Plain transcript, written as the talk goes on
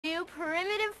new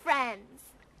primitive friends.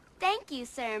 Thank you,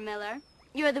 Sarah Miller.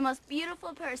 You're the most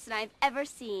beautiful person I've ever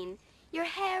seen. Your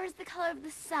hair is the color of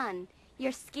the sun.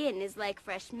 Your skin is like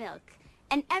fresh milk.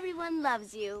 And everyone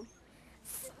loves you.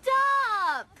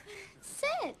 Stop!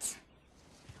 Sit.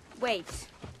 Wait.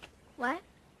 What?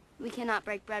 We cannot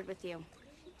break bread with you.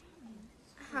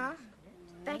 Huh?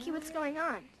 Becky, what's going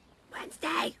on?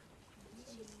 Wednesday!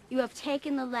 You have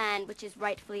taken the land which is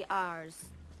rightfully ours.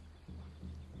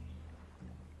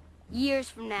 Years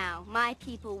from now, my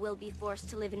people will be forced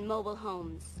to live in mobile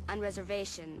homes, on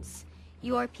reservations.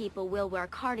 Your people will wear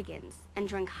cardigans and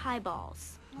drink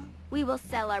highballs. We will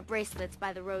sell our bracelets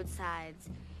by the roadsides.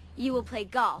 You will play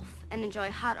golf and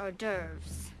enjoy hot hors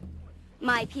d'oeuvres.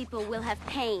 My people will have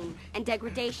pain and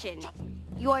degradation.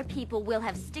 Your people will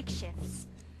have stick shifts.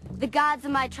 The gods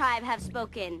of my tribe have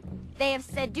spoken. They have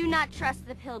said, do not trust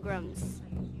the pilgrims.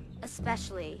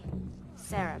 Especially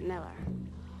Sarah Miller.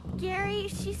 Gary,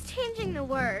 she's changing the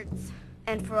words.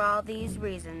 And for all these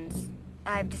reasons,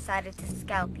 I've decided to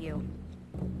scalp you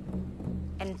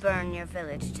and burn your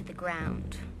village to the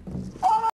ground.